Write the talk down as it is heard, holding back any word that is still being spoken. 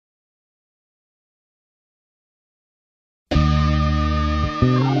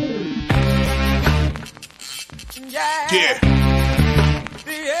Yeah.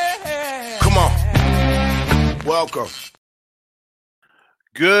 Come on. Welcome.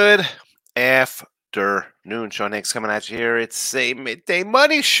 Good afternoon. Sean Hicks coming at you here. It's a Midday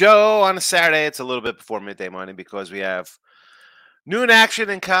Money show on a Saturday. It's a little bit before Midday Money because we have noon action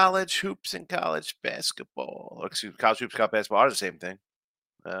in college hoops and college basketball. Or excuse me, college hoops, college basketball are the same thing.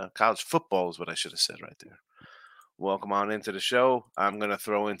 College football is what I should have said right there. Welcome on into the show. I'm going to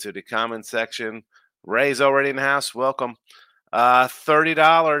throw into the comment section. Ray's already in the house. Welcome.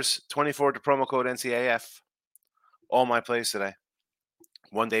 $30, 24 to promo code NCAF. All my plays today.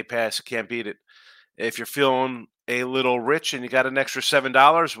 1 day pass, can't beat it. If you're feeling a little rich and you got an extra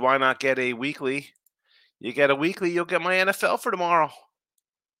 $7, why not get a weekly? You get a weekly, you'll get my NFL for tomorrow.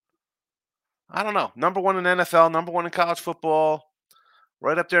 I don't know. Number one in NFL, number one in college football.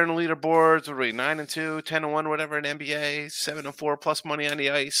 Right up there in the leaderboards. What are we? 9-2, 10-1, whatever in NBA. 7-4 plus money on the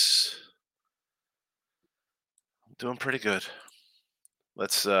ice. I'm doing pretty good.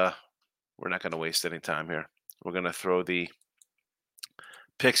 Let's we're not going to waste any time here. We're going to throw the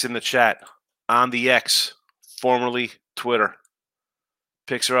picks in the chat on the X, formerly Twitter.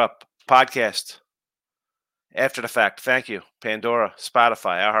 Picks are up. Podcast. After the fact. Thank you. Pandora,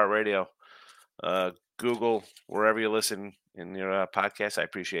 Spotify, iHeartRadio, Google, wherever you listen in your podcast. I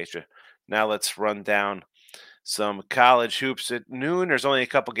appreciate you. Now let's run down some college hoops at noon. There's only a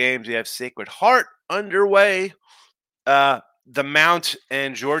couple games. You have Sacred Heart underway. The Mount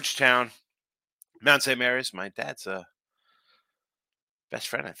and Georgetown. Mount St. Mary's. My dad's best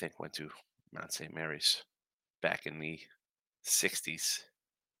friend, I think, went to Mount St. Mary's back in the 60s.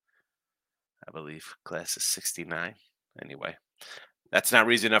 I believe. Class of 69. Anyway. That's not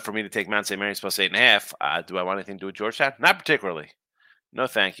reason enough for me to take Mount St. Mary's plus 8.5. Do I want anything to do with Georgetown? Not particularly. No,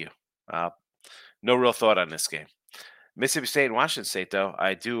 thank you. No real thought on this game. Mississippi State and Washington State, though,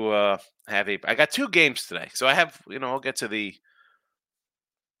 I do have I got two games today. So I have, I'll get to the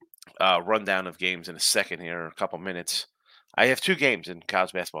rundown of games in a second here, a couple minutes. I have two games in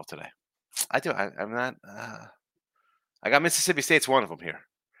college basketball today. I do. I'm not. I got Mississippi State's one of them here.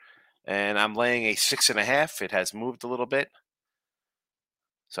 And I'm laying a 6.5. It has moved a little bit.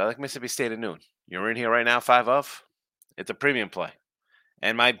 So I like Mississippi State at noon. You're in here right now, 5 of. It's a premium play.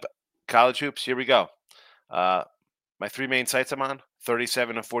 And my college hoops, here we go. My three main sites I'm on,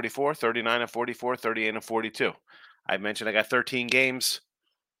 37-44, 39-44, 38-42. I mentioned I got 13 games.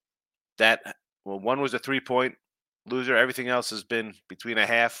 One was a 3-point loser. Everything else has been between a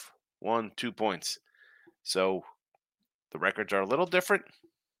half, 1, 2 points. So the records are a little different.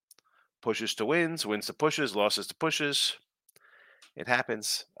 Pushes to wins, wins to pushes, losses to pushes. It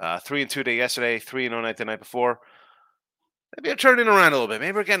happens. 3-2 day yesterday, 3-0 the night before. Maybe I'm turning around a little bit.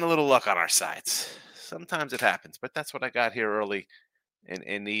 Maybe we're getting a little luck on our sides. Sometimes it happens, but that's what I got here early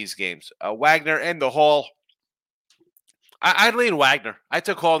in these games. Wagner and the Hall. I'd lean Wagner. I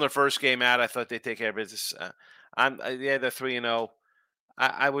took Hall in their first game out. I thought they'd take care of business. They're 3-0.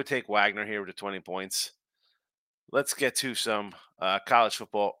 I would take Wagner here with the 20 points. Let's get to some college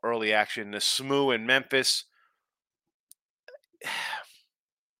football early action. The SMU in Memphis.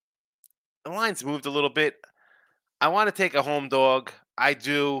 The line's moved a little bit. I want to take a home dog. I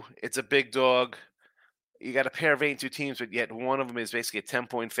do. It's a big dog. You got a pair of 8-2 teams, but yet one of them is basically a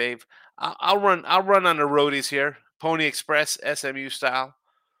 10-point fave. I'll run on the roadies here. Pony Express, SMU style.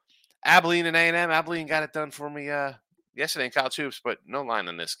 Abilene and A&M. Abilene got it done for me yesterday in college hoops, but no line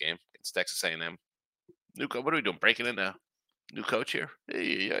on this game. It's Texas A&M. What are we doing? Breaking in a new coach here?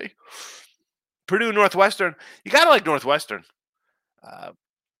 Hey. Purdue, Northwestern. You got to like Northwestern.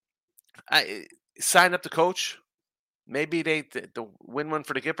 I signed up to coach. Maybe they win one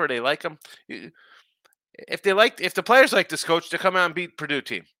for the Gipper. They like him. If the players like this coach, to come out and beat Purdue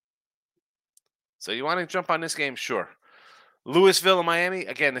team. So you want to jump on this game? Sure. Louisville and Miami.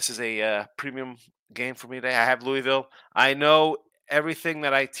 Again, this is a premium game for me today. I have Louisville. I know everything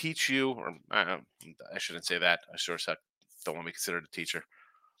that I teach you, or I shouldn't say that. I sure don't want to be considered a teacher.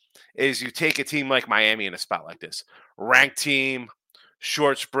 Is you take a team like Miami in a spot like this. Ranked team,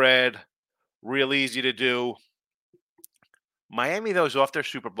 short spread, real easy to do. Miami, though, is off their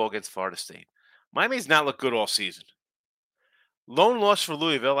Super Bowl against Florida State. Miami's not looked good all season. Lone loss for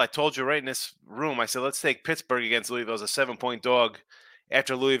Louisville. I told you right in this room, I said, let's take Pittsburgh against Louisville as a 7-point dog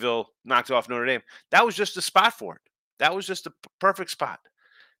after Louisville knocked off Notre Dame. That was just a spot for it. That was just a perfect spot.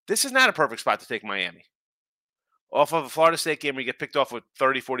 This is not a perfect spot to take Miami. Off of a Florida State game where you get picked off with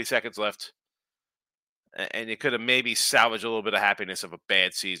 30, 40 seconds left. And you could have maybe salvaged a little bit of happiness of a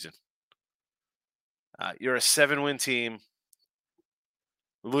bad season. You're a 7-win team.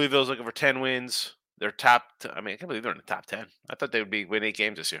 Louisville's looking for 10 wins. They're top. I can't believe they're in the top 10. I thought they would win 8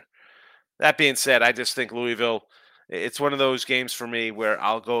 games this year. That being said, I just think Louisville It's one of those games for me where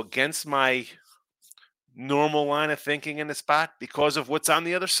I'll go against my normal line of thinking in the spot because of what's on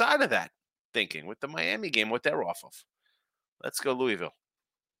the other side of that thinking with the Miami game, what they're off of. Let's go Louisville.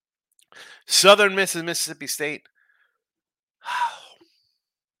 Southern Miss and Mississippi State.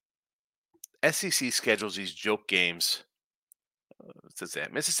 SEC schedules these joke games. What's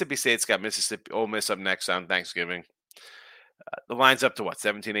that? Mississippi State's got Mississippi Ole Miss up next on Thanksgiving. The line's up to what?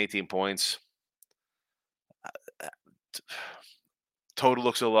 17, 18 points. Total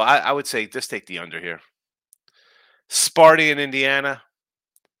looks a little. I would say just take the under here. Sparty in Indiana.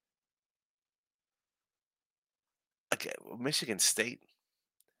 Okay, Michigan State.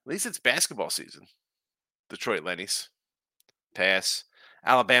 At least it's basketball season. Detroit Lennies. Pass.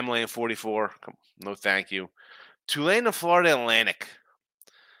 Alabama laying 44. No thank you. Tulane and Florida Atlantic.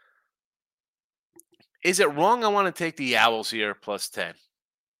 Is it wrong I want to take the Owls here plus 10?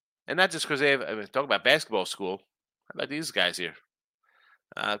 And not just because they have, talk about basketball school. How about these guys here?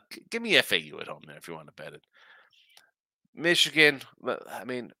 Give me FAU at home there if you want to bet it. Michigan,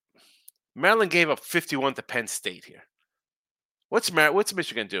 Maryland gave up 51 to Penn State here. What's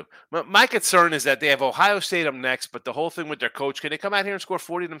Michigan do? My concern is that they have Ohio State up next, but the whole thing with their coach, can they come out here and score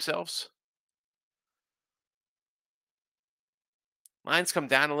 40 themselves? Lines come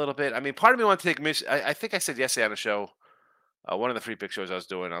down a little bit. Part of me wants to take Michigan. I think I said yesterday on the show, one of the free pick shows I was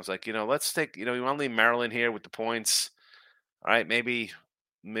doing, I was like, let's take, you want to leave Maryland here with the points. All right, maybe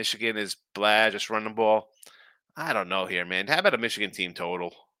Michigan is blah, just run the ball. I don't know here, man. How about a Michigan team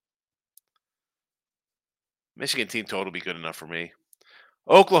total? Michigan team total would be good enough for me.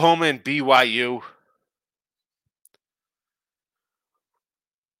 Oklahoma and BYU.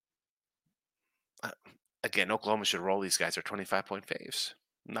 Again, Oklahoma should roll these guys. They're 25-point faves.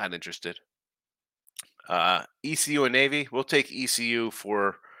 Not interested. ECU and Navy. We'll take ECU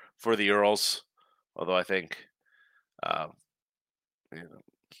for the Earls. Although I think, not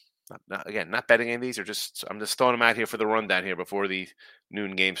betting any of these. I'm just throwing them out here for the rundown here before the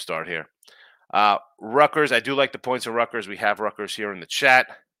noon games start here. Rutgers. I do like the points of Rutgers. We have Rutgers here in the chat.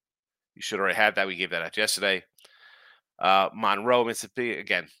 You should already have that. We gave that out yesterday. Monroe, Mississippi.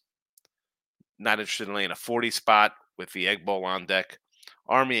 Again, not interested in laying a 40 spot with the Egg Bowl on deck.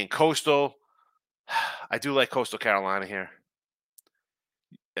 Army and Coastal. I do like Coastal Carolina here.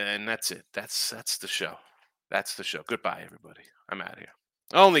 And that's it. That's the show. That's the show. Goodbye, everybody. I'm out of here.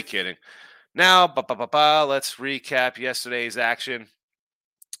 Only kidding. Now, let's recap yesterday's action.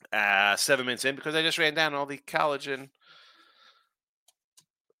 7 minutes in, because I just ran down all the college and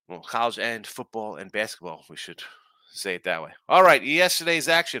football and basketball. We should say it that way. All right, yesterday's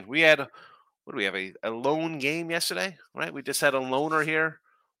action. We had, what do we have, a lone game yesterday, right? We just had a loner here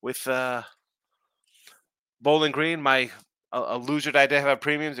with Bowling Green. A loser that I didn't have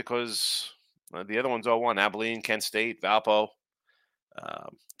premiums because the other ones all won. Abilene, Kent State, Valpo.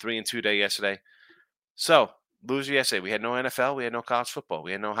 3-2 day yesterday. So, loser yesterday. We had no NFL. We had no college football.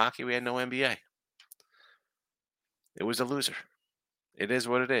 We had no hockey. We had no NBA. It was a loser. It is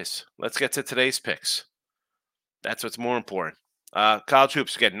what it is. Let's get to today's picks. That's what's more important. College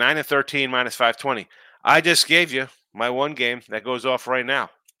hoops, again, 9-13, minus 520. I just gave you my one game that goes off right now.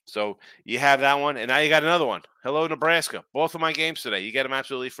 So you have that one, and now you got another one. Hello, Nebraska. Both of my games today. You get them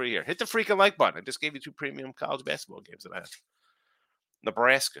absolutely free here. Hit the freaking like button. I just gave you 2 premium college basketball games that I have.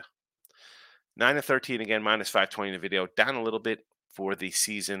 Nebraska. 9-13, again, minus 520 in the video. Down a little bit for the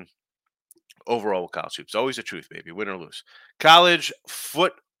season overall with college hoops. Always the truth, baby. Win or lose. College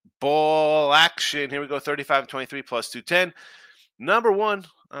football action. Here we go. 35-23 plus 210. Number one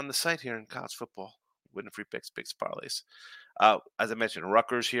on the site here in college football. Winning free picks parlays. As I mentioned,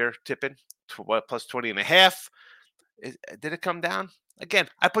 Rutgers here tipping plus 20.5. Did it come down? Again,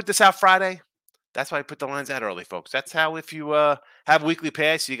 I put this out Friday. That's why I put the lines out early, folks. That's how, if you have weekly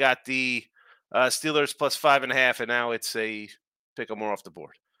pass, you got the Steelers plus 5.5, and now it's a pick 'em more off the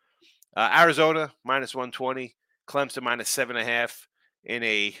board. Arizona minus 120, Clemson minus 7.5 in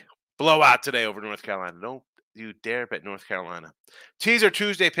a blowout today over North Carolina. Don't you dare bet North Carolina. Teaser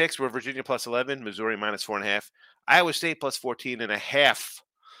Tuesday picks were Virginia plus 11, Missouri minus 4.5, Iowa State plus 14.5.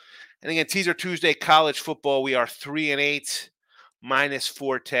 And again, Teaser Tuesday college football, we are 3-8, minus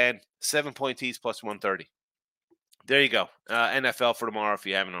 410, 7-point tease plus 130. There you go. NFL for tomorrow if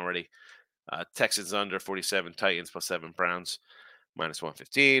you haven't already. Texans under 47, Titans plus 7, Browns minus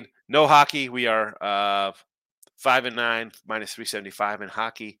 115. No hockey. We are 5-9, minus 375 in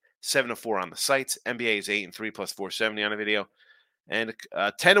hockey. 7-4 on the sites. NBA is 8-3 plus 470 on the video. And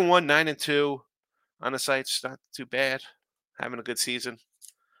 10-1, 9-2 on the sites. Not too bad. Having a good season.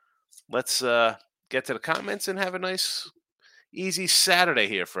 Let's get to the comments and have a nice, easy Saturday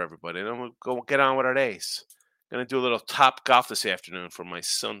here for everybody. And then we'll go get on with our days. Going to do a little Top Golf this afternoon for my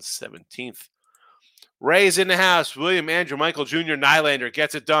son's 17th. Ray's in the house. William Andrew Michael Jr. Nylander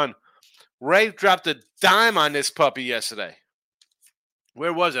gets it done. Ray dropped a dime on this puppy yesterday.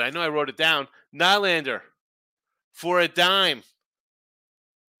 Where was it? I know I wrote it down. Nylander for a dime.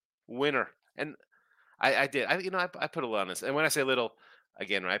 Winner. And I did. I put a little on this. And when I say little,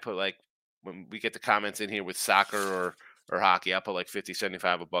 again, I put like, when we get the comments in here with soccer or hockey, I'll put like 50,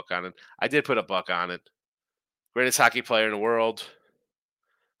 75, a buck on it. I did put a buck on it. Greatest hockey player in the world.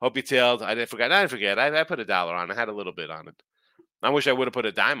 Hope you tailed. I didn't forget. I put $1 on it. I had a little bit on it. I wish I would have put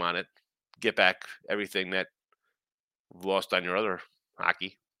a dime on it. Get back everything that lost on your other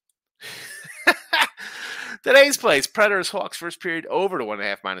hockey. Today's plays: Predators, Hawks, first period over to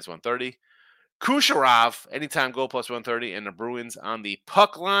 1.5 minus 130. Kucherov, anytime goal plus 130, and the Bruins on the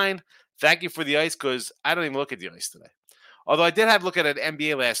puck line. Thank you for the ice, because I don't even look at the ice today. Although I did have a look at an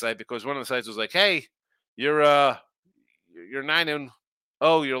NBA last night, because one of the sites was like, "Hey, you're 9-0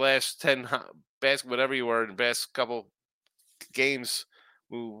 your last 10 whatever you were in the past couple games.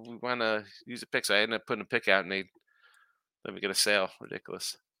 We want to use a pick." So I ended up putting a pick out, and they let me get a sale.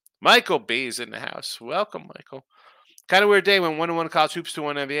 Ridiculous. Michael B is in the house. Welcome, Michael. Kind of weird day. Went 1-1 college hoops,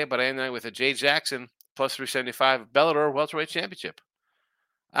 2-1 NBA, but I ended up with a Jay Jackson plus 375 Bellator welterweight championship.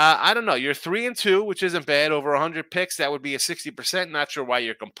 I don't know. You're 3-2, which isn't bad. Over 100 picks, that would be a 60%. Not sure why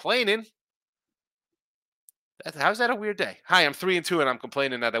you're complaining. How's that a weird day? Hi, I'm 3-2, and I'm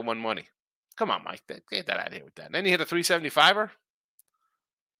complaining that I won money. Come on, Mike. Get that out of here with that. And then you hit a 375er.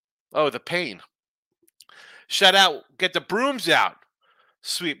 Oh, the pain. Shut out. Get the brooms out.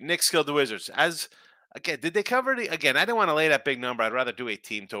 Sweep. Knicks killed the Wizards. Again, did they cover the? Again, I didn't want to lay that big number. I'd rather do a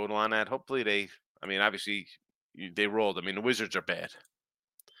team total on that. Hopefully obviously they rolled. I mean, the Wizards are bad.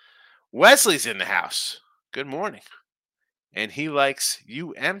 Wesley's in the house. Good morning. And he likes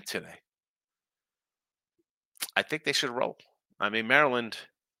UM today. I think they should roll. I mean, Maryland.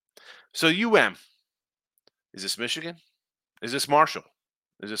 So UM. Is this Michigan? Is this Marshall?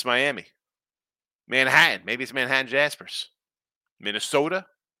 Is this Miami? Manhattan. Maybe it's Manhattan Jaspers. Minnesota.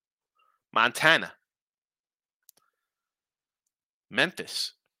 Montana.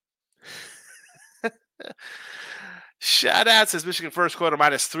 Memphis. Shout out, says Michigan first quarter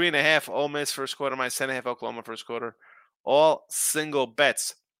minus 3.5. Ole Miss first quarter minus 10.5. Oklahoma first quarter. All single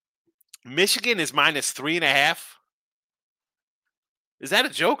bets. Michigan is minus 3.5. Is that a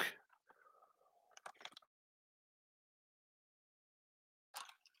joke?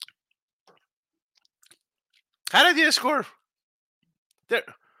 How did you score? There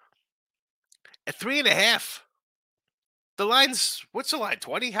at 3.5. The line's, what's the line?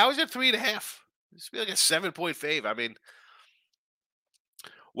 20? How is it 3.5? It's like a 7-point fave. I mean,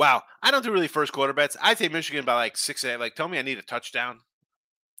 wow. I don't do really first quarter bets. I take Michigan by like 6.5. Like, tell me I need a touchdown.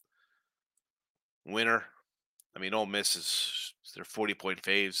 Winner. I mean, Ole Miss is their 40-point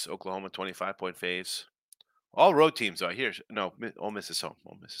faves. Oklahoma 25-point faves. All road teams though. Ole Miss is home.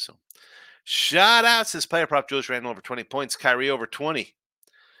 Ole Miss is home. Shout out, says player prop Julius Randle over 20 points. Kyrie over 20.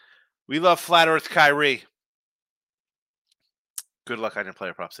 We love Flat Earth Kyrie. Good luck on your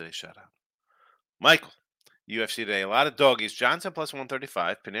player props today. Shout out. Michael, UFC today. A lot of doggies. Johnson plus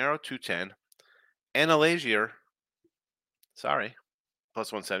 135. Pinero 210. Analazier, sorry,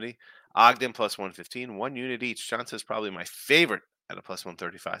 plus 170. Ogden plus 115. 1 unit each. Johnson's probably my favorite at a plus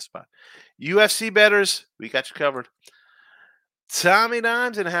 135 spot. UFC bettors, we got you covered. Tommy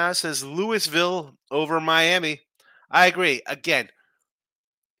Dimes in the house says Louisville over Miami. I agree. Again,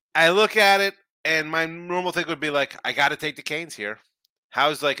 I look at it, and my normal thing would be like, I got to take the Canes here.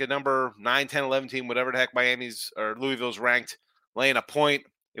 How's like a number 9, 10, 11 team, whatever the heck Miami's or Louisville's ranked, laying a point?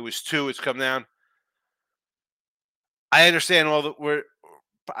 It was 2. It's come down. I understand all that.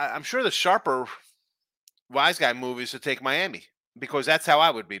 I'm sure the sharper wise guy move is to take Miami, because that's how I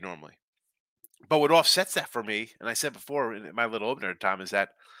would be normally. But what offsets that for me, and I said before in my little opener, Tom, is that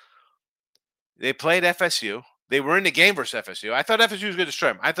they played FSU. They were in the game versus FSU. I thought FSU was going to destroy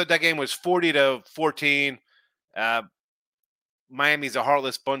them. I thought that game was 40-14. Miami's a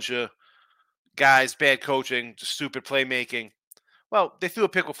heartless bunch of guys, bad coaching, just stupid playmaking. Well, they threw a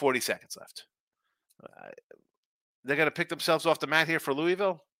pick with 40 seconds left. They're going to pick themselves off the mat here for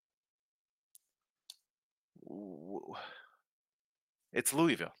Louisville? It's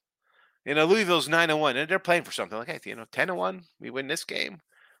Louisville. Louisville's 9-1, and they're playing for something. Like, hey, 10-1, we win this game.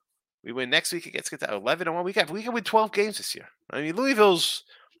 We win next week. It gets to 11-1. We can win 12 games this year. I mean, Louisville's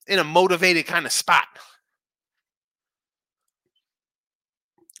in a motivated kind of spot.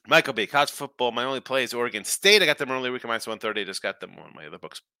 Michael B. College football. My only play is Oregon State. I got them early week minus 130. Just got them on my other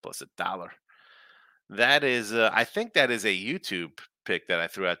books plus $1. That is, I think that is a YouTube pick that I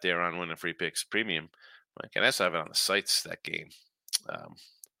threw out there on Winning Free Picks Premium. I can also have it on the sites that game. Um,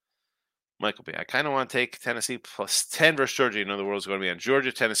 Michael B. I kind of want to take Tennessee plus 10 versus Georgia. You know the world's going to be on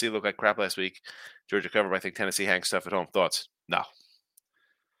Georgia. Tennessee looked like crap last week. Georgia covered, but I think Tennessee hangs stuff at home. Thoughts? No.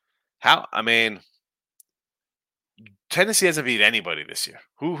 How? I mean, Tennessee hasn't beat anybody this year.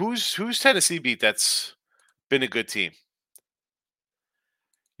 Who's Tennessee beat that's been a good team?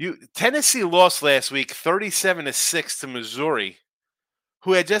 Tennessee lost last week 37-6 to Missouri,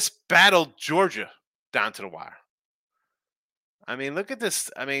 who had just battled Georgia down to the wire. I mean, look at this.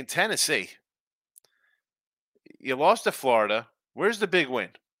 I mean, Tennessee. You lost to Florida. Where's the big win?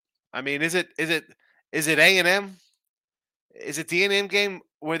 I mean, is it A&M? Is it the A&M game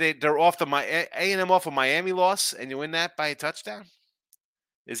where they're off the A&M off a Miami loss and you win that by a touchdown?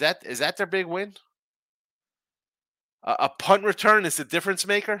 Is that their big win? A punt return is the difference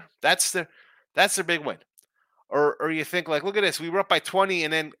maker. That's their big win. Or you think like, look at this, we were up by 20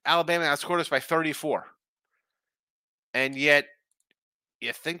 and then Alabama outscored us by 34, and yet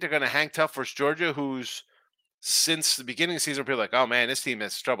you think they're going to hang tough versus Georgia, who's since the beginning of the season, people are like, oh man, this team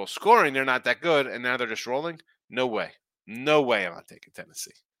has trouble scoring. They're not that good, and now they're just rolling. No way. No way I'm not taking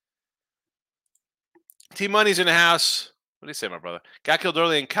Tennessee. T-Money's in the house. What do you say, my brother? Got killed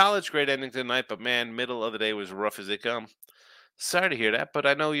early in college. Great ending tonight, but man, middle of the day was rough as they come. Sorry to hear that, but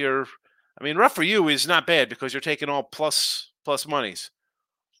I know rough for you is not bad because you're taking all plus monies.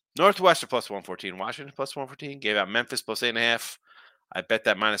 Northwestern plus 114. Washington plus 114. Gave out Memphis plus 8.5. I bet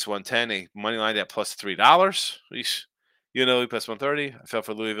that minus 110. A money line at plus $3. UNLV plus 130. I fell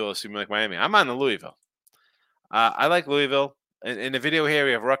for Louisville, assuming like Miami. I'm on the Louisville. I like Louisville. In the video here,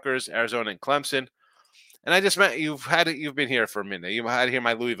 we have Rutgers, Arizona, and Clemson. And I just meant you've been here for a minute. You had to hear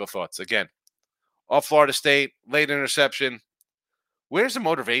my Louisville thoughts again. Off Florida State, late interception. Where's the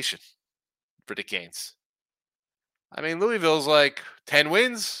motivation for the Canes? I mean, Louisville's like 10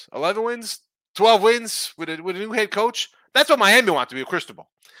 wins, 11 wins, 12 wins with a new head coach. That's what Miami wants to be, a Cristobal.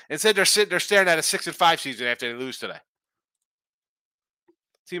 Instead, they're staring at a 6-5 season after they lose today.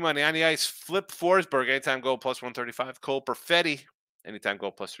 T-Money on the ice. Flip Forsberg, anytime goal plus 135. Cole Perfetti, anytime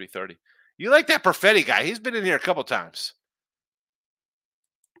goal plus 330. You like that Perfetti guy? He's been in here a couple times.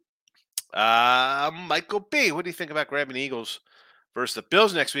 Michael B. What do you think about grabbing the Eagles versus the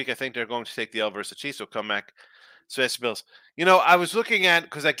Bills next week? I think they're going to take the L versus the Chiefs. So come back. So that's the Bills. You know, I was looking at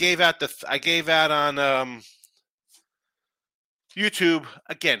because I gave out on YouTube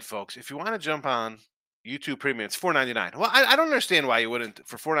again, folks. If you want to jump on YouTube Premium, it's $4.99. Well, I don't understand why you wouldn't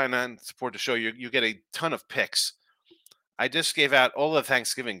for $4.99 support the show. You get a ton of picks. I just gave out all the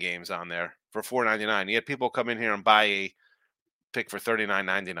Thanksgiving games on there for $4.99. You had people come in here and buy a pick for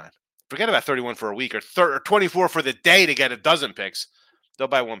 $39.99. Forget about 31 for a week or 24 for the day to get a dozen picks. They'll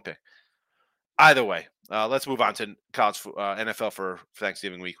buy one pick. Either way, let's move on to college NFL for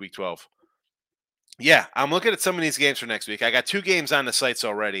Thanksgiving week 12. Yeah, I'm looking at some of these games for next week. I got 2 games on the sites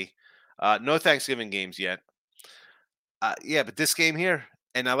already. No Thanksgiving games yet. Yeah, but this game here,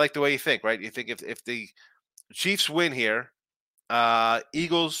 and I like the way you think, right? You think if the Chiefs win here,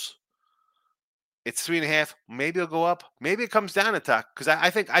 Eagles, it's 3.5. Maybe it'll go up. Maybe it comes down a tuck because I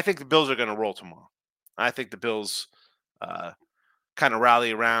think the Bills are going to roll tomorrow. I think the Bills kind of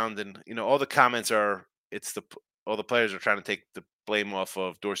rally around, and all the comments are all the players are trying to take the blame off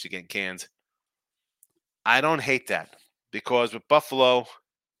of Dorsey getting canned. I don't hate that because with Buffalo,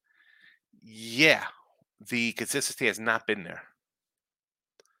 yeah, the consistency has not been there.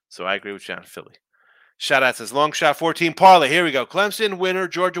 So I agree with John Philly. Shout out says long shot 14 parlay. Here we go. Clemson winner,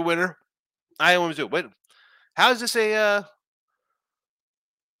 Georgia winner. Iowa Mizzou. Wait, how is this a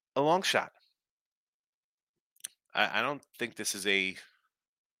long shot? I don't think this is a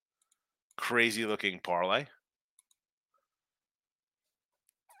crazy looking parlay.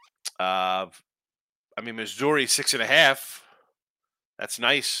 Missouri 6.5. That's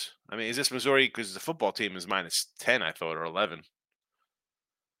nice. Is this Missouri because the football team is minus 10? I thought, or 11.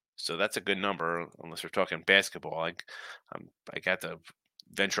 So that's a good number, unless we're talking basketball. I got to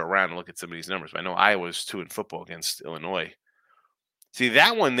venture around and look at some of these numbers. I know Iowa's 2 in football against Illinois. See,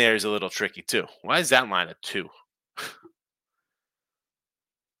 that one there is a little tricky too. Why is that line at 2?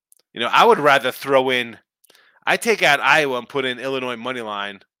 I would rather throw in. I take out Iowa and put in Illinois money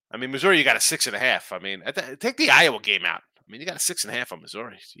line. Missouri, you got a 6.5. Take the Iowa game out. You got a 6.5 on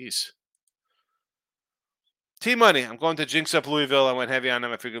Missouri. Jeez. T-Money, I'm going to jinx up Louisville. I went heavy on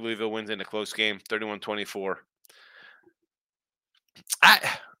them. I figured Louisville wins in a close game, 31-24.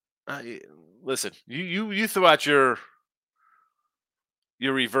 Listen, you throw out your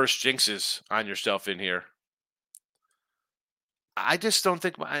reverse jinxes on yourself in here. I just don't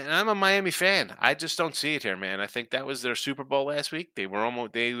think. I'm a Miami fan. I just don't see it here, man. I think that was their Super Bowl last week. They were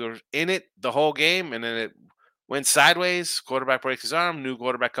in it the whole game, and then it went sideways. Quarterback breaks his arm. New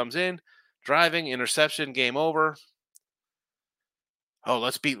quarterback comes in, driving, interception, game over. Oh,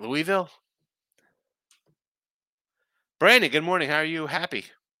 let's beat Louisville. Brandon, good morning. How are you? Happy?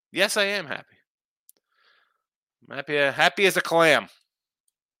 Yes, I am happy. I'm happy as a clam,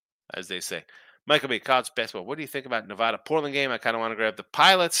 as they say. Michael B. College basketball. What do you think about Nevada Portland game? I kind of want to grab the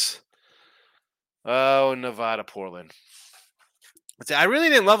Pilots. Oh, Nevada Portland. I really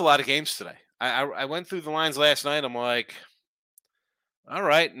didn't love a lot of games today. I went through the lines last night. I'm like, all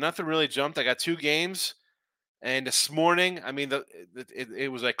right, nothing really jumped. I got 2 games, and this morning, I mean,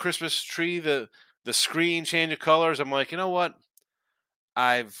 it was like Christmas tree. The screen change of colors. I'm like, you know what?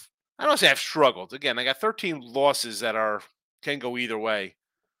 I don't say I've struggled. Again, I got 13 losses that can go either way.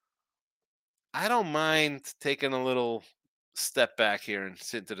 I don't mind taking a little step back here and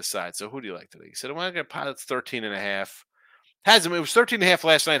sitting to the side. So who do you like today? He said, well, I got Pilots 13.5. It was 13.5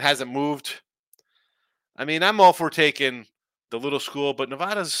 last night, hasn't moved. I mean, I'm all for taking the little school, but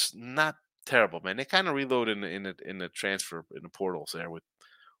Nevada's not terrible, man. They kind of reload in the transfer in the portals there with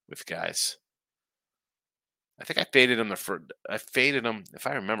guys. I think I faded them I faded them, if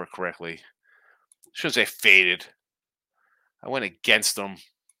I remember correctly. I shouldn't say faded. I went against them.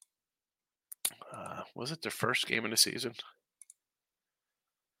 Was it their first game of the season?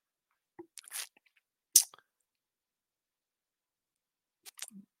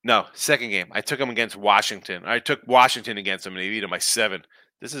 No, second game. I took them against Washington. I took Washington against them, and they beat them by 7.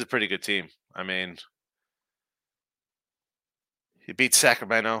 This is a pretty good team. I mean, he beat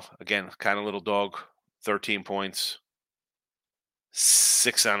Sacramento. Again, kind of little dog. 13 points.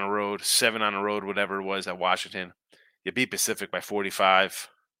 6 on the road. 7 on the road, whatever it was at Washington. You beat Pacific by 45.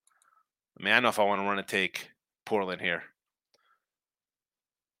 I mean, I don't know if I want to run and take Portland here.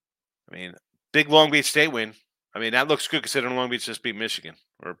 I mean, big Long Beach State win. I mean, that looks good considering Long Beach just beat Michigan.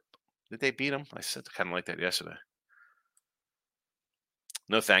 Or did they beat them? I said kind of like that yesterday.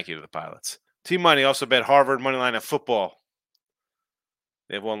 No thank you to the Pilots. Team Money also bet Harvard money line of football.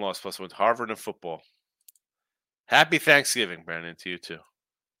 They have 1 loss plus 1. Harvard and football. Happy Thanksgiving, Brandon, to you too.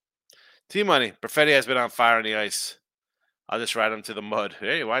 Team Money. Perfetti has been on fire on the ice. I'll just ride him to the mud.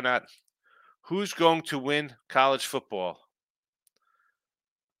 Hey, why not? Who's going to win college football?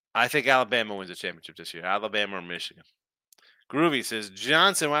 I think Alabama wins the championship this year. Alabama or Michigan. Groovy says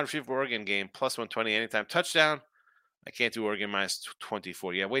Johnson wide receiver for Oregon game plus 120 anytime touchdown. I can't do Oregon minus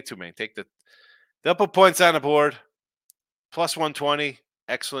 24. Yeah, way too many. They'll put points on the board. Plus 120.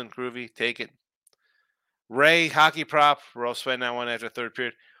 Excellent, Groovy. Take it. Ray, hockey prop. We're all spending that one after the third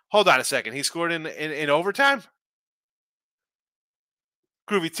period. Hold on a second. He scored in overtime?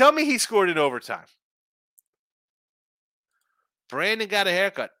 Groovy, tell me he scored in overtime. Brandon got a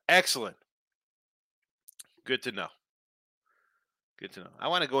haircut. Excellent. Good to know. Good to know. I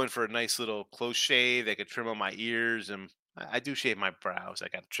want to go in for a nice little close shave. They could trim on my ears, and I do shave my brows. I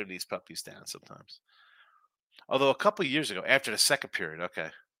got to trim these puppies down sometimes. Although a couple of years ago, after the second period, okay.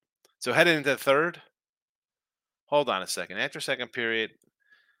 So heading into the third. Hold on a second. After second period,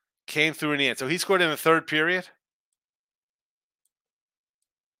 came through in the end. So he scored in the third period.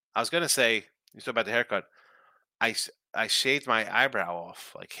 I was gonna say, you talk about the haircut. I shaved my eyebrow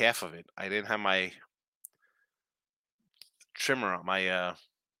off, like half of it. I didn't have my trimmer on my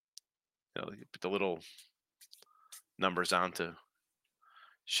put the little numbers on to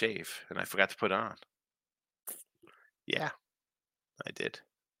shave, and I forgot to put on. Yeah, I did.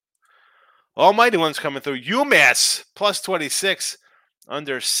 Almighty one's coming through. UMass plus 26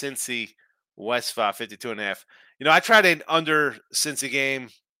 under Cincy Westphal 52.5. I tried an under Cincy game,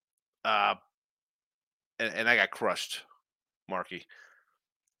 and I got crushed, Marky.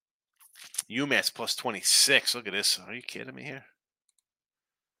 UMass plus 26. Look at this. Are you kidding me here?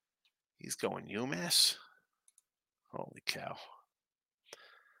 He's going UMass? Holy cow.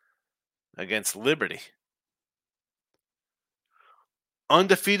 Against Liberty.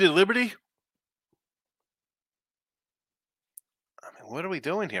 Undefeated Liberty? I mean, what are we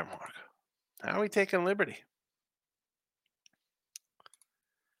doing here, Mark? How are we taking Liberty?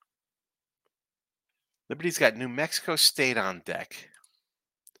 Liberty's got New Mexico State on deck.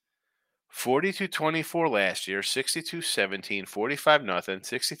 42-24 last year, 62-17, 45-0,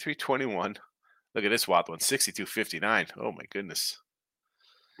 63-21. Look at this wild one, 62-59. Oh, my goodness.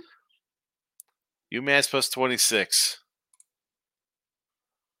 UMass plus 26.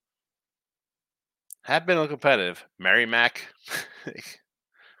 Have been a little competitive. Mary Mac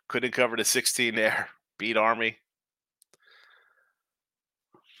couldn't cover the 16 there. Beat Army.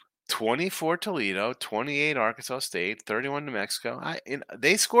 24 Toledo, 28 Arkansas State, 31 New Mexico.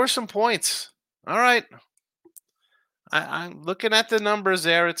 They score some points. All right. I'm looking at the numbers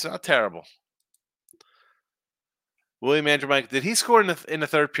there. It's not terrible. William Andrew Mike, did he score in the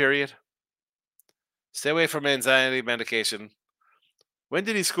third period? Stay away from anxiety medication. When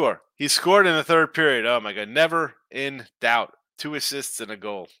did he score? He scored in the third period. Oh my God. Never in doubt. 2 assists and a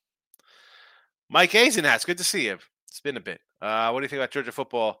goal. Mike Azenhouse, good to see you. It's been a bit. What do you think about Georgia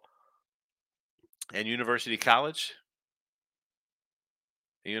football and University College?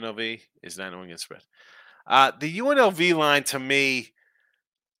 The UNLV is 9-1 against spread. The UNLV line to me,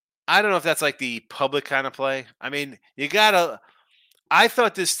 I don't know if that's like the public kind of play. I mean, I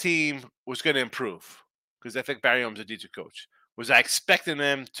thought this team was going to improve because I think Barry Ohm's a decent coach. Was I expecting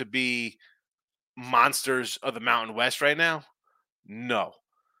them to be monsters of the Mountain West right now? No.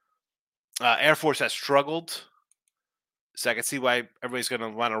 Air Force has struggled. So I can see why everybody's going to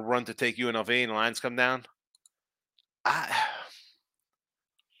want to run to take UNLV and the lines come down. I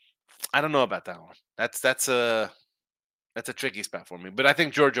don't know about that one. That's a tricky spot for me. But I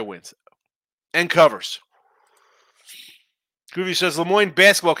think Georgia wins and covers. Groovy says Lemoyne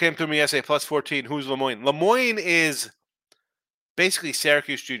basketball came through me yesterday, plus 14. Who's Lemoyne? Lemoyne is basically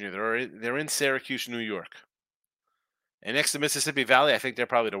Syracuse Junior. They're in Syracuse, New York. And next to Mississippi Valley, I think they're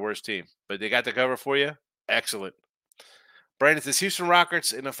probably the worst team. But they got the cover for you. Excellent. Brandon says Houston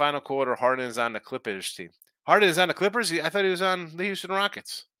Rockets in the final quarter. Harden is on the Clippers team. Harden is on the Clippers? I thought he was on the Houston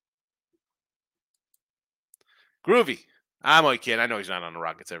Rockets. Groovy. I'm only kidding. I know he's not on the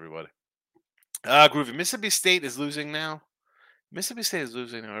Rockets, everybody. Groovy. Mississippi State is losing now. Mississippi State is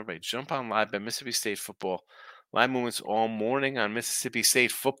losing now. Everybody jump on live bet Mississippi State football. Live movements all morning on Mississippi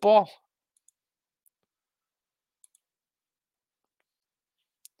State football.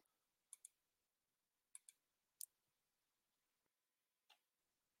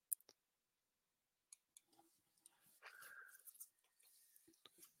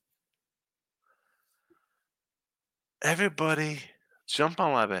 Everybody jump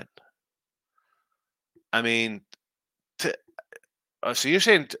on live bet. I mean, so you're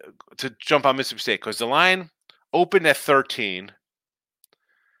saying to jump on Mississippi State because the line opened at 13.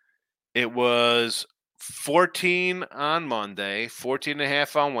 It was 14 on Monday, 14 and a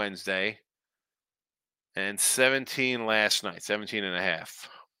half on Wednesday, and 17 last night, 17 and a half.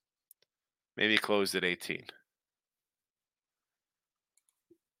 Maybe it closed at 18.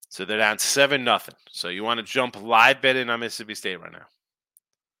 So they're down 7-0. So you want to jump live bet in on Mississippi State right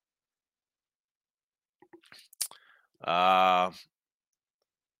now.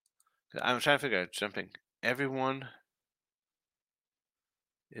 I'm trying to figure out jumping. Everyone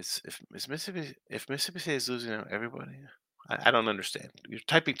is if Mississippi State is losing out, everybody. I don't understand. You're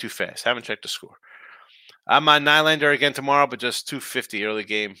typing too fast. Haven't checked the score. I'm on Nylander again tomorrow, but just 250 early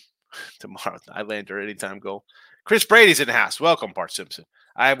game tomorrow. Nylander anytime goal. Chris Brady's in the house. Welcome, Bart Simpson.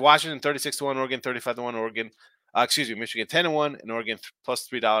 I have Washington 36-1, Oregon 35-1, Oregon. Michigan 10-1, and Oregon plus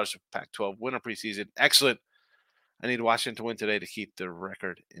 $3 for Pac-12 winner preseason. Excellent. I need Washington to win today to keep the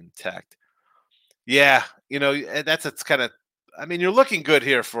record intact. Yeah, that's kind of. I mean, you're looking good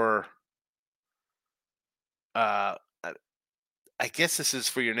here for. I guess this is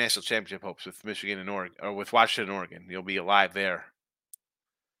for your national championship hopes with Michigan and Oregon, or with Washington and Oregon. You'll be alive there.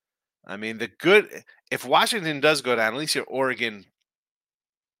 I mean, if Washington does go down, at least your Oregon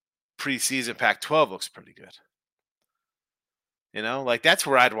preseason Pac-12 looks pretty good. That's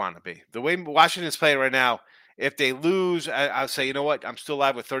where I'd want to be. The way Washington's playing right now, if they lose, I'll say, you know what? I'm still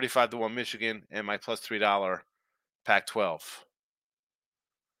live with 35-1 Michigan and my plus $3 Pac-12.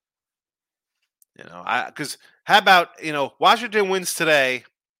 Because how about, Washington wins today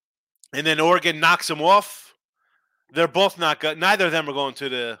and then Oregon knocks them off? They're both not good. Neither of them are going to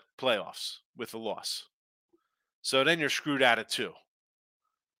the playoffs with a loss. So then you're screwed out of 2.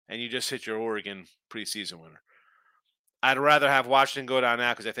 And you just hit your Oregon preseason winner. I'd rather have Washington go down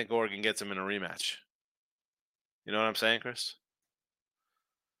now because I think Oregon gets them in a rematch. You know what I'm saying, Chris?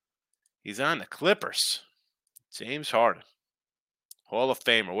 He's on the Clippers. James Harden. Hall of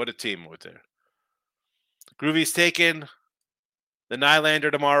Famer. What a team with there. Groovy's taking the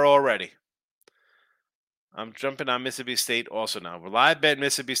Nylander tomorrow already. I'm jumping on Mississippi State also now. We're live bet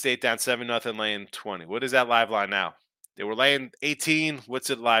Mississippi State down 7-0, laying 20. What is that live line now? They were laying 18. What's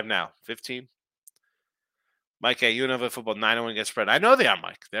it live now? 15? Mike, UNLV football 9-1 against spread. I know they are,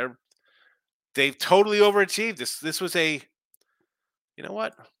 Mike. They've totally overachieved. This was a. You know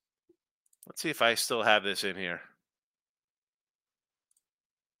what? Let's see if I still have this in here.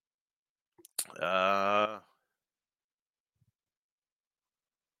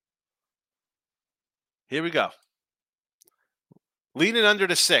 Here we go. Leaning under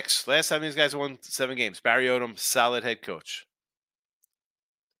to 6. Last time these guys won 7 games. Barry Odom, solid head coach.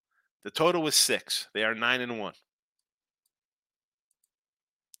 The total was 6. They are 9-1.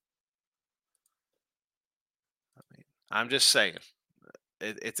 I'm just saying.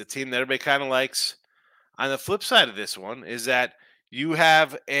 It's a team that everybody kind of likes. On the flip side of this one is that you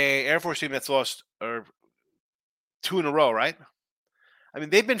have a Air Force team that's lost or 2 in a row, right? I mean,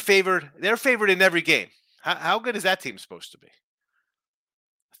 they've been favored. They're favored in every game. How good is that team supposed to be?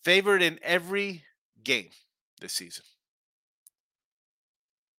 Favored in every game this season.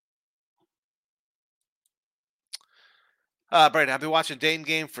 Brandon, I've been watching Dayton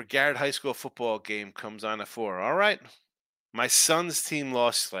game for Garrett High School football game. Comes on at 4. All right. My son's team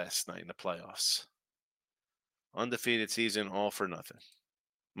lost last night in the playoffs. Undefeated season, all for nothing.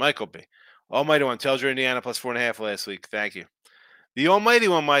 Michael B. Almighty One tells your Indiana plus 4.5 last week. Thank you. The Almighty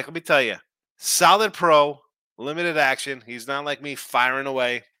One, Mike, let me tell you. Solid pro, limited action. He's not like me firing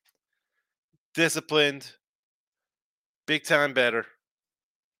away. Disciplined. Big time better.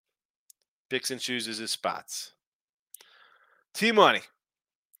 Picks and chooses his spots. T-Money.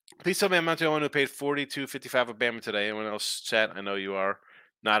 Please tell me I'm not the only one who paid $42.55 of Bama today. Anyone else, chat? I know you are.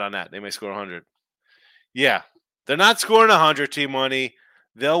 Not on that. They may score 100. Yeah. They're not scoring 100, T-Money.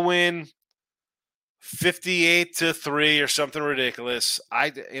 They'll win 58-3 or something ridiculous.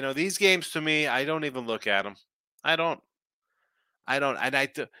 These games to me, I don't even look at them. I don't.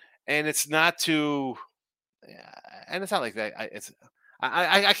 And it's not too. And it's not like that.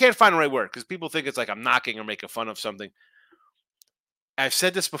 I can't find the right word because people think it's like I'm knocking or making fun of something. I've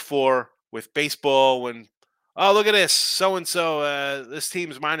said this before with baseball when, oh, look at this, so-and-so, this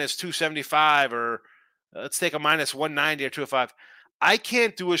team's minus 275 or let's take a minus 190 or 205. I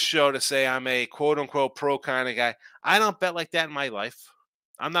can't do a show to say I'm a quote-unquote pro kind of guy. I don't bet like that in my life.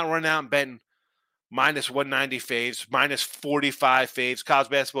 I'm not running out and betting minus 190 faves, minus 45 faves. College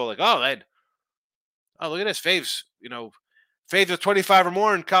basketball, like, look at this, faves. Faves of 25 or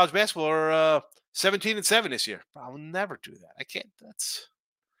more in college basketball are 17-7 this year. I'll never do that. I can't.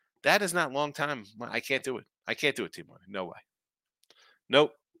 That is not long time. I can't do it. I can't do it, T-Money. No way.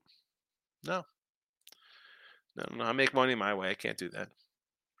 Nope. No. I make money my way. I can't do that.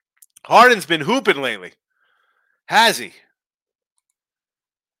 Harden's been hooping lately. Has he?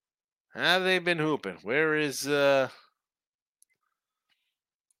 Have they been hooping? Where is the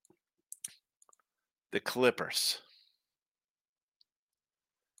Clippers?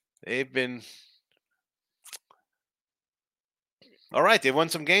 They've been all right. They've won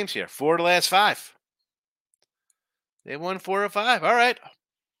some games here. 4 of the last 5. They won 4 or 5. All right.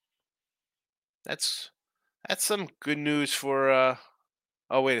 That's some good news for.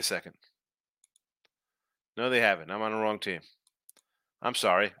 Oh, wait a second. No, they haven't. I'm on the wrong team. I'm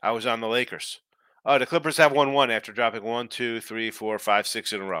sorry. I was on the Lakers. Oh, the Clippers have won 1 after dropping 1, 2, 3, 4, 5,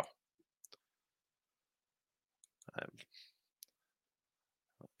 6 in a row.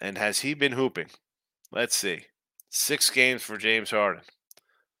 And has he been hooping? Let's see. 6 games for James Harden.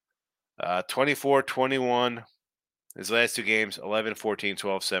 24, 21. His last 2 games, 11, 14,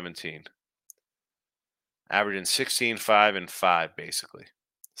 12, 17. Averaging 16, 5, and 5, basically.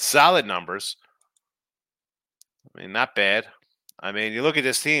 Solid numbers. I mean, not bad. I mean, you look at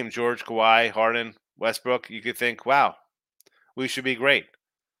this team, George, Kawhi, Harden, Westbrook, you could think, wow, we should be great.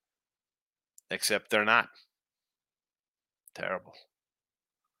 Except they're not. Terrible.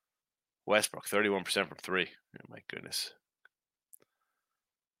 Westbrook, 31% from 3. Oh, my goodness.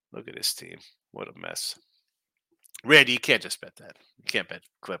 Look at this team. What a mess. Randy, you can't just bet that. You can't bet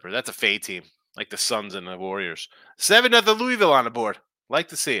Clippers. That's a fade team, like the Suns and the Warriors. 7 at the Louisville on the board. Like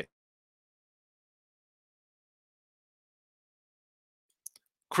to see it.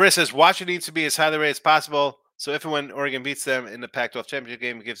 Chris says Washington needs to be as highly rated as possible. So if and when Oregon beats them in the Pac-12 championship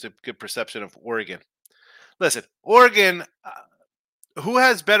game, it gives a good perception of Oregon. Listen, Oregon, who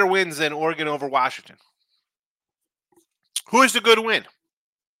has better wins than Oregon over Washington? Who is the good win?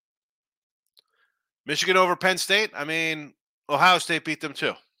 Michigan over Penn State? I mean, Ohio State beat them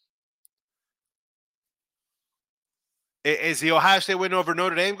too. Is the Ohio State win over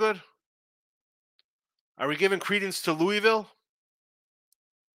Notre Dame good? Are we giving credence to Louisville?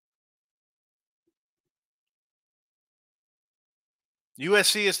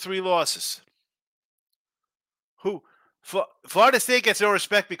 USC has 3 losses. Florida State gets no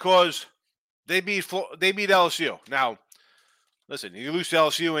respect because they beat LSU. Now, listen, you lose to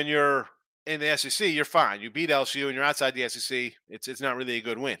LSU and you're in the SEC, you're fine. You beat LSU and you're outside the SEC. It's not really a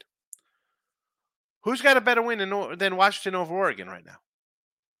good win. Who's got a better win than Washington over Oregon right now?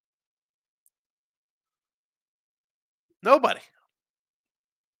 Nobody.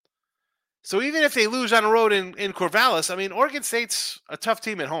 So even if they lose on the road in Corvallis, I mean, Oregon State's a tough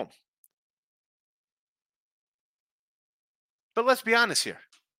team at home. But let's be honest here.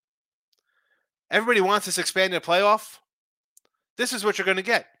 Everybody wants this expanded playoff. This is what you're going to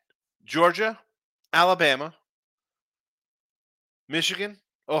get. Georgia, Alabama, Michigan,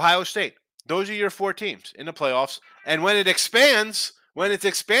 Ohio State. Those are your 4 teams in the playoffs. And when it expands, when it's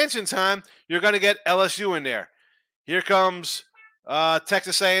expansion time, you're going to get LSU in there. Here comes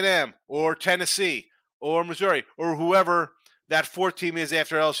Texas A&M or Tennessee or Missouri or whoever that 4th team is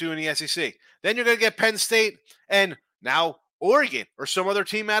after LSU in the SEC. Then you're going to get Penn State and now Oregon or some other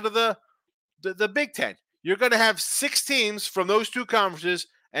team out of the Big Ten. You're going to have 6 teams from those 2 conferences,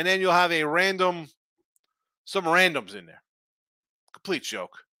 and then you'll have some randoms in there. Complete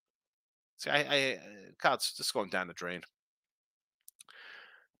joke. See, Kyle's just going down the drain.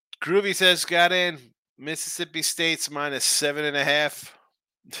 Groovy says, got in. Mississippi State's -7.5.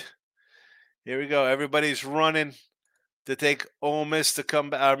 Here we go. Everybody's running to take Ole Miss to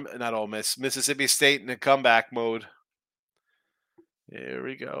come back. Not Ole Miss. Mississippi State in the comeback mode. Here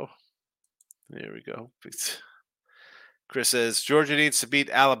we go. Chris says, Georgia needs to beat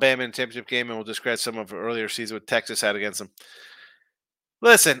Alabama in the championship game, and we'll discredit some of the earlier season what Texas had against them.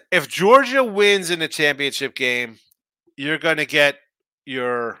 Listen, if Georgia wins in the championship game, you're going to get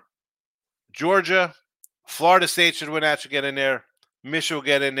your Georgia, Florida State should win out, should get in there, Michigan will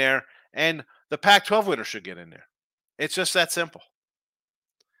get in there, and the Pac-12 winner should get in there. It's just that simple.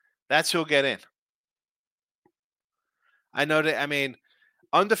 That's who'll get in. I know that, I mean,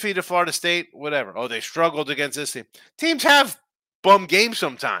 undefeated Florida State, whatever. Oh, they struggled against this team. Teams have bum games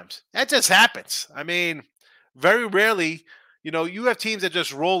sometimes. That just happens. I mean, very rarely, you have teams that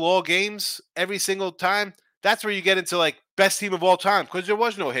just roll all games every single time. That's where you get into like best team of all time because there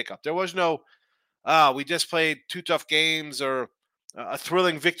was no hiccup. There was no, we just played 2 tough games or a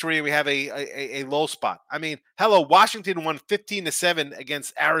thrilling victory and we have a low spot. I mean, hello, Washington won 15-7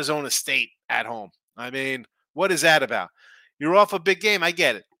 against Arizona State at home. I mean, what is that about? You're off a big game. I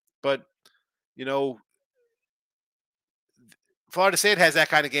get it. But, Florida State has that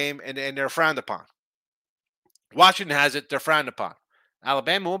kind of game and they're frowned upon. Washington has it. They're frowned upon.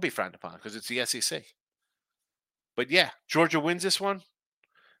 Alabama won't be frowned upon because it's the SEC. But yeah, Georgia wins this one.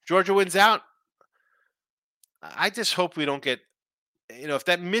 Georgia wins out. I just hope we don't get, if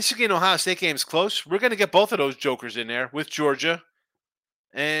that Michigan-Ohio State game is close, we're going to get both of those jokers in there with Georgia.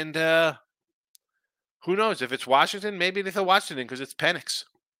 And who knows? If it's Washington, maybe they throw Washington because it's Penix.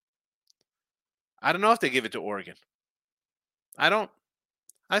 I don't know if they give it to Oregon. I don't.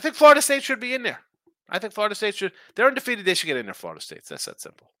 I think Florida State should be in there. I think Florida State should. They're undefeated. They should get in there, Florida State. That's that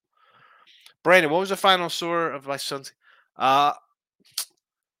simple. Brandon, what was the final score of my son's? I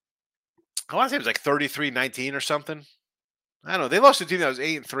want to say it was like 33-19 or something. I don't know. They lost to a team that was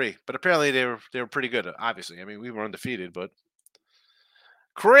 8-3, but apparently they were pretty good. Obviously, I mean we were undefeated, but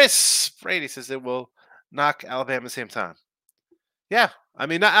Chris Brady says they will knock Alabama at the same time. Yeah, I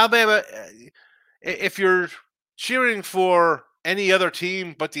mean not Alabama. If you're cheering for any other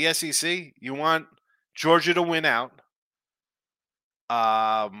team but the SEC, you want Georgia to win out.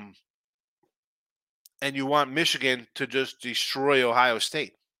 And you want Michigan to just destroy Ohio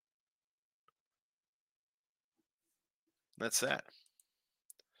State. That's that.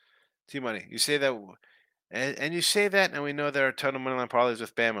 T-Money, you say that, and you say that, and we know there are a ton of money line parlays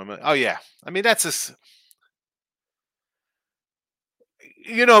with Bama. Oh, yeah. I mean, that's just,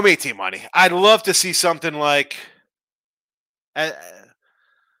 you know me, T-Money. I'd love to see something like, not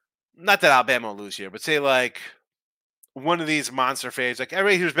that Alabama will lose here, but say like, one of these monster fades, like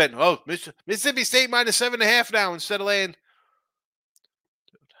everybody who's betting, Mississippi State -7.5 now instead of laying.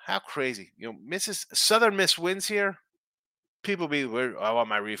 Dude, how crazy. Southern Miss wins here. People I want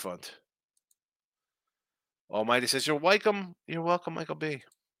my refund. Almighty says, you're welcome. You're welcome, Michael B.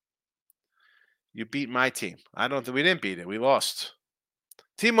 You beat my team. We didn't beat it. We lost.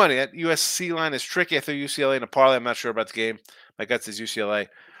 Team money. That USC line is tricky. I threw UCLA in a parlay. I'm not sure about the game. My gut says UCLA.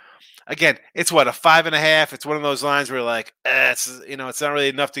 Again, it's what, a 5.5. It's one of those lines where you're like, it's not really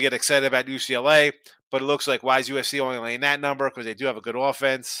enough to get excited about UCLA, but it looks like why is USC only laying that number because they do have a good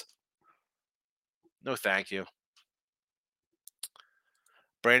offense. No, thank you.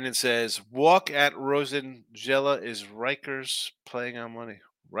 Brandon says, walk at Rosengela is Rikers playing on money.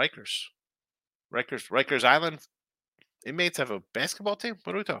 Rikers Island inmates have a basketball team?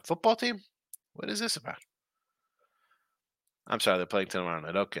 What are we talking? Football team? What is this about? I'm sorry, they're playing tomorrow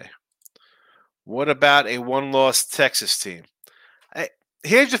night. Okay. What about a one-loss Texas team?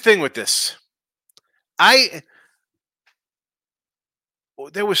 Here's the thing with this. There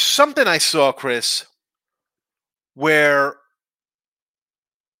was something I saw, Chris, where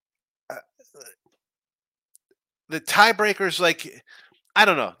the tiebreakers, like I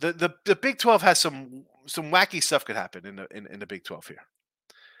don't know. The Big 12 has some wacky stuff could happen in the Big 12 here.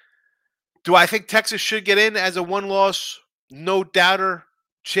 Do I think Texas should get in as a one-loss, no doubter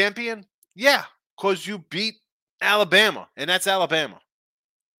champion? Yeah, because you beat Alabama, and that's Alabama.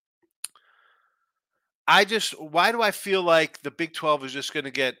 Why do I feel like the Big 12 is just going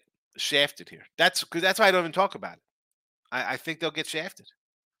to get shafted here? That's because that's why I don't even talk about it. I think they'll get shafted.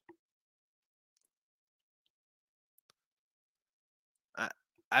 I,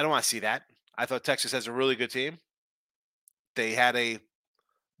 I don't want to see that. I thought Texas has a really good team. They had a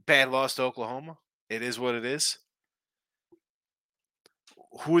bad loss to Oklahoma. It is what it is.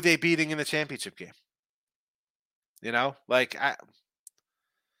 Who are they beating in the championship game? You know, like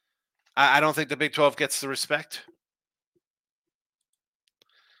I don't think the Big 12 gets the respect.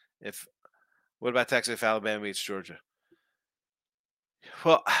 If What about Texas if Alabama beats Georgia?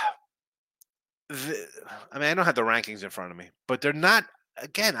 Well, I mean, I don't have the rankings in front of me, but they're not.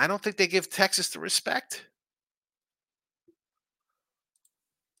 Again, I don't think they give Texas the respect.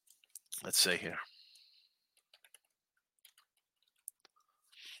 Let's see here.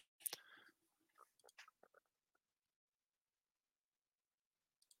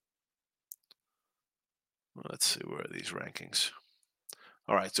 Let's see, where are these rankings?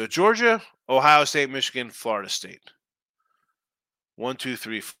 All right, so Georgia, Ohio State, Michigan, Florida State. 1, 2,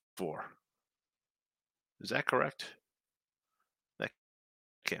 3, 4. Is that correct? That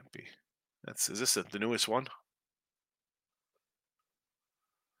can't be. Is this the newest one?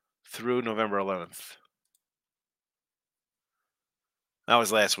 Through November 11th. That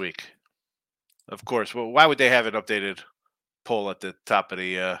was last week. Of course. Well, why would they have an updated poll at the top of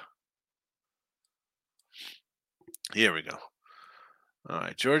the? Here we go. All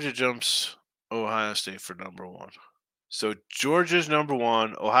right, Georgia jumps Ohio State for number 1. So Georgia's number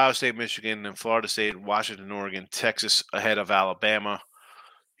 1, Ohio State, Michigan, and Florida State, Washington, Oregon, Texas ahead of Alabama.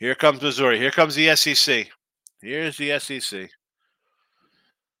 Here comes Missouri. Here comes the SEC. Here's the SEC.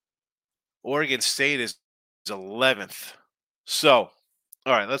 Oregon State is 11th. So,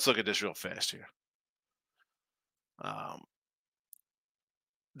 all right, let's look at this real fast here.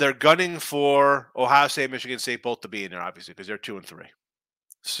 They're gunning for Ohio State, Michigan State both to be in there, obviously, because they're 2 and 3.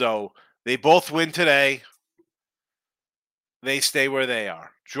 So they both win today. They stay where they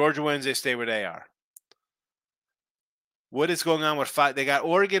are. Georgia wins, they stay where they are. What is going on with 5? They got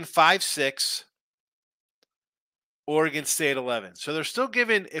Oregon 5-6, Oregon State 11. So they're still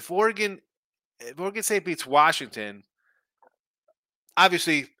giving, if Oregon State beats Washington,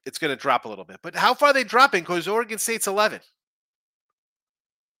 obviously it's going to drop a little bit. But how far are they dropping? Because Oregon State's 11.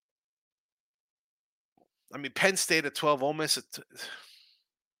 I mean, Penn State at 12, Ole Miss at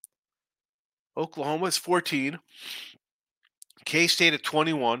Oklahoma's 14, K-State at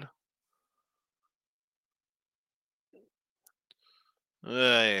 21.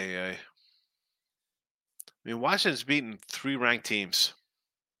 I mean, Washington's beaten 3 ranked teams.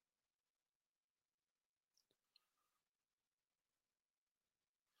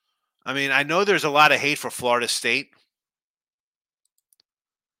 I mean, I know there's a lot of hate for Florida State,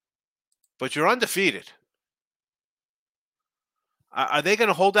 but you're undefeated. Are they going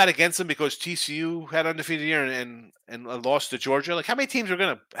to hold that against them because TCU had undefeated year and lost to Georgia? Like, how many teams are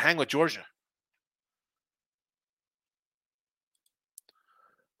going to hang with Georgia?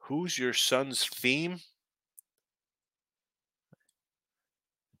 Who's your son's team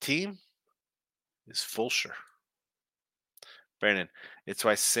is Fulcher. Brandon, it's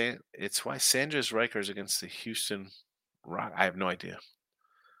why Sanders Rikers against the Houston Rock. I have no idea.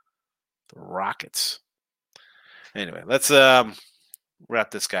 The Rockets. Anyway, let's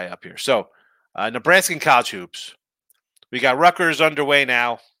wrap this guy up here. So, Nebraska college hoops. We got Rutgers underway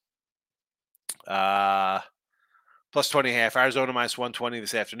now. Plus 20.5. Arizona minus 120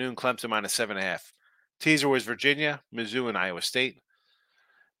 this afternoon. Clemson minus 7.5. Teaser was Virginia, Mizzou, and Iowa State.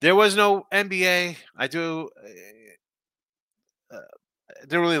 There was no NBA. I didn't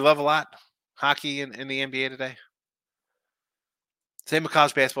really love a lot hockey in the NBA today. Same with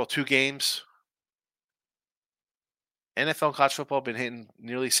college basketball, 2 games. NFL and college football have been hitting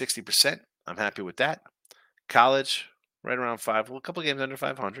nearly 60%. I'm happy with that. College, right around 5. Well, a couple of games under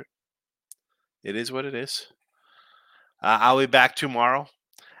 500. It is what it is. I'll be back tomorrow.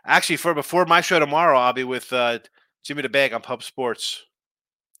 Actually, before my show tomorrow, I'll be with Jimmy the Bag on Pub Sports.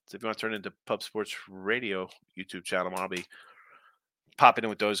 So if you want to turn into Pub Sports Radio YouTube channel, I'll be popping in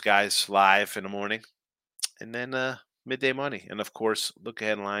with those guys live in the morning. And then Midday Money. And, of course, look at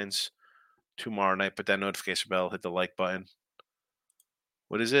headlines tomorrow night. Put that notification bell. Hit the like button.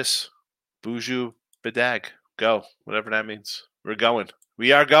 What is this? Boujou Bedag. Go. Whatever that means. We're going.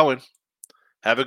 We are going.